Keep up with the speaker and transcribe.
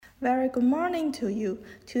Very good morning to you.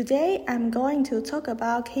 Today I'm going to talk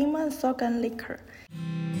about Kinmen Sorghum liquor.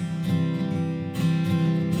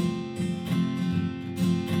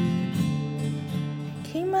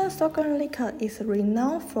 Kinmen Sorghum liquor is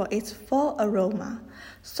renowned for its full aroma.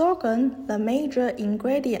 Sorghum, the major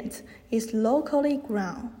ingredient, is locally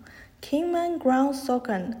ground. Kinmen ground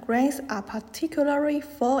sorghum grains are particularly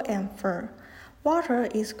full and firm. Water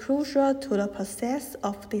is crucial to the process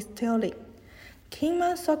of distilling.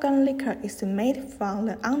 Kinmen sorghum liquor is made from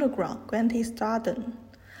the underground granite stardom.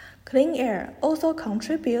 Clean air also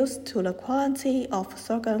contributes to the quality of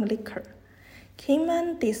sorghum liquor.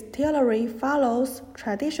 Kinmen Distillery follows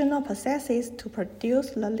traditional processes to produce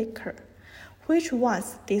the liquor, which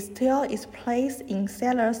once distilled is placed in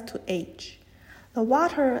cellars to age. The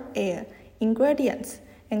water, air, ingredients,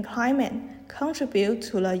 and climate contribute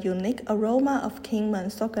to the unique aroma of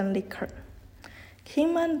Kinmen sorghum liquor.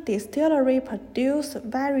 Kinmen Distillery produces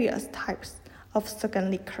various types of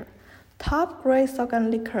sorghum liquor. Top-grade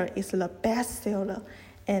sorghum liquor is the best seller,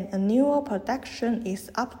 and annual production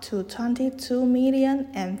is up to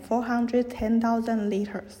 22,410,000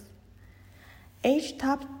 liters. Each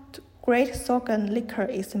top-grade sorghum liquor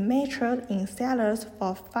is matured in cellars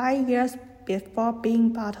for 5 years before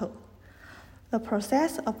being bottled. The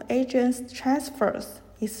process of aging transfers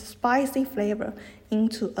its spicy flavor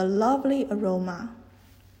into a lovely aroma.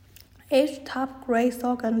 Each top-grade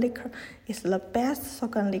sorghum liquor is the best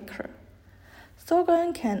sorghum liquor.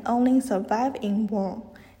 Sorghum can only survive in warm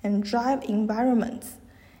and dry environments,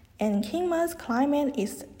 and Kinmen's climate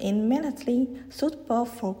is eminently suitable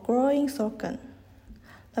for growing sorghum.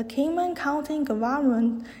 The Kinmen County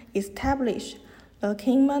government established the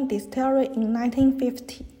Kinmen Distillery in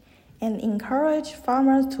 1950 and encouraged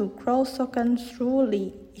farmers to grow sorghum through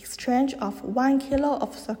the exchange of 1 kilo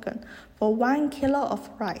of sorghum for 1 kilo of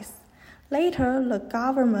rice. Later, the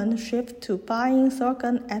government shifted to buying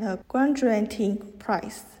sorghum at a graduating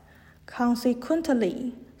price.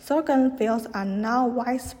 Consequently, sorghum fields are now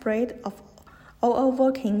widespread all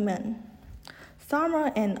over Kinmen.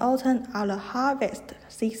 Summer and autumn are the harvest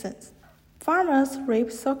seasons. Farmers reap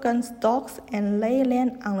sorghum stalks and lay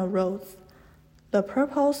land on the roads. The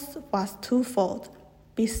purpose was twofold.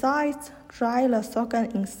 Besides drying the sorghum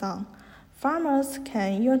in sun, farmers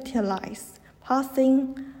can utilize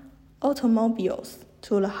passing automobiles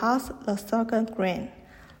to harvest the sorghum grain.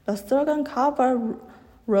 The sorghum-covered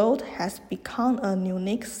road has become a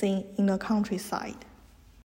unique scene in the countryside.